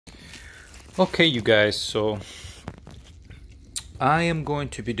Okay, you guys, so I am going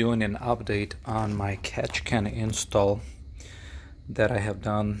to be doing an update on my catch can install that I have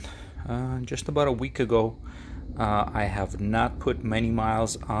done just about a week ago. I have not put many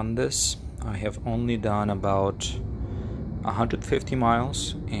miles on this. I have only done about 150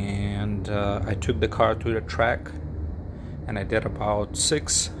 miles, and I took the car to the track and I did about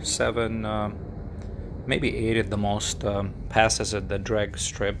 6, 7, maybe 8 at the most passes at the drag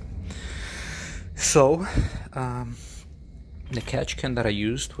strip. So the catch can that I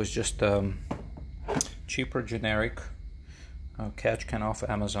used was just cheaper generic catch can off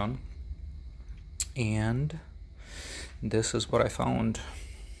Amazon, and this is what I found.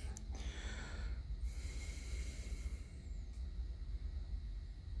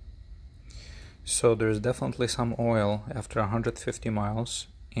 So there's definitely some oil after 150 miles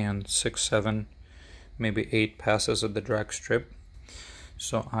and 6, 7, maybe 8 passes at the drag strip.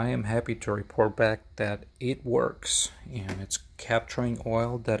 So I am happy to report back that it works, and it's capturing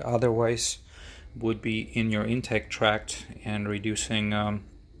oil that otherwise would be in your intake tract and reducing your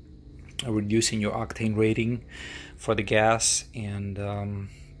octane rating for the gas and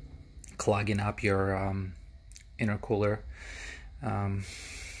clogging up your intercooler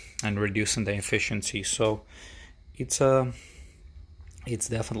and reducing the efficiency. So it's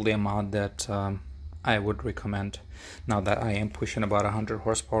definitely a mod that I would recommend. Now that I am pushing about 100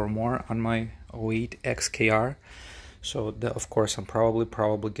 horsepower more on my 08 XKR, so of course I'm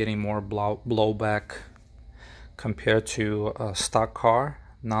probably getting more blowback compared to a stock car.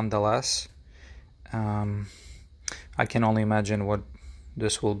 Nonetheless, I can only imagine what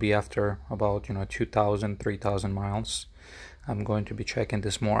this will be after about 2,000, 3,000 miles. I'm going to be checking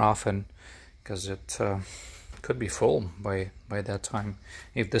this more often because it could be full by that time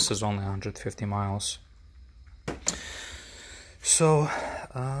if this is only 150 miles. So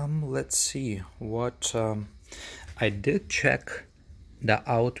let's see what I did check the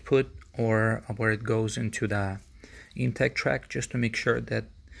output, or where it goes into the intake tract, just to make sure that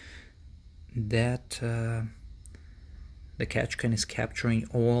the catch can is capturing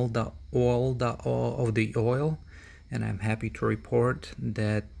all the oil, and I'm happy to report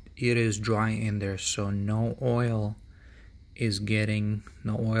that it is dry in there, so no oil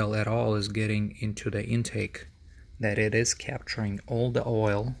at all is getting into the intake, that it is capturing all the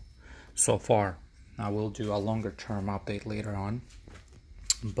oil so far. I will do a longer term update later on,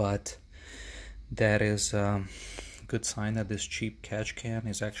 but that is a good sign that this cheap catch can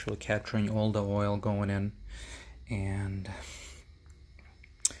is actually capturing all the oil going in. And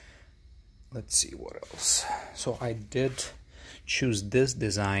let's see what else. So I did choose this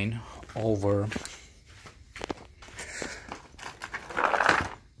design over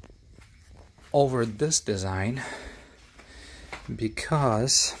this design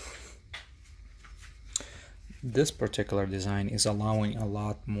because this particular design is allowing a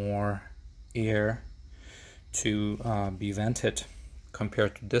lot more air to be vented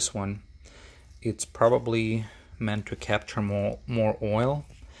compared to this one. It's probably meant to capture more oil,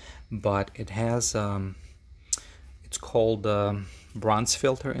 but it has it's called bronze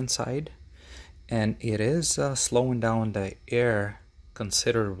filter inside, and it is slowing down the air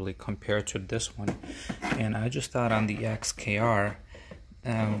considerably compared to this one. And I just thought on the XKR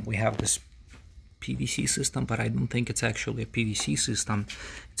we have this PVC system, but I don't think it's actually a PVC system.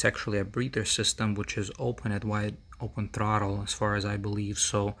 It's actually a breather system, which is open at wide open throttle as far as I believe.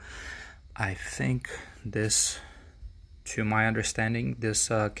 So I think this, to my understanding, this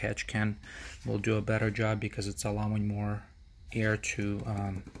catch can will do a better job because it's allowing more air to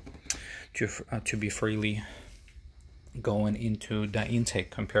be freely going into the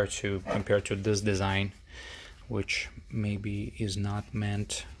intake compared to this design, which maybe is not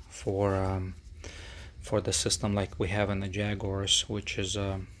meant for the system like we have in the Jaguars, which is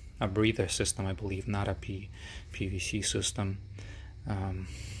a breather system, I believe, not a PVC system.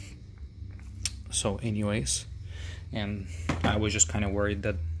 So anyways, and I was just kind of worried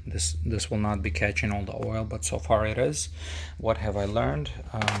that this will not be catching all the oil, but so far it is. What have I learned?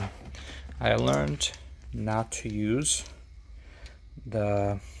 I learned not to use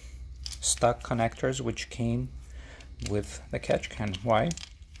the stock connectors which came with the catch can. Why?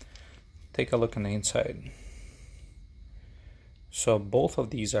 Take a look on the inside. So both of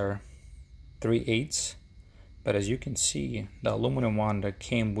these are 3/8, but as you can see, the aluminum one that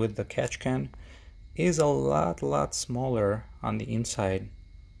came with the catch can is a lot smaller on the inside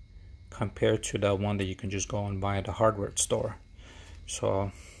compared to the one that you can just go and buy at the hardware store.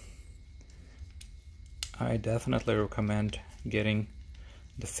 So I definitely recommend getting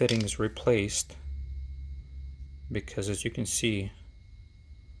the fittings replaced, because as you can see,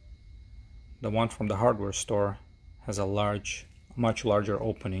 the one from the hardware store has a much larger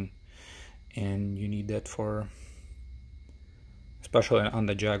opening, and you need that for, especially on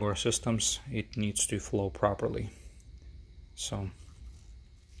the Jaguar systems, it needs to flow properly. So,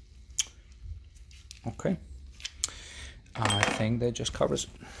 okay, I think that just covers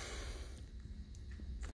it.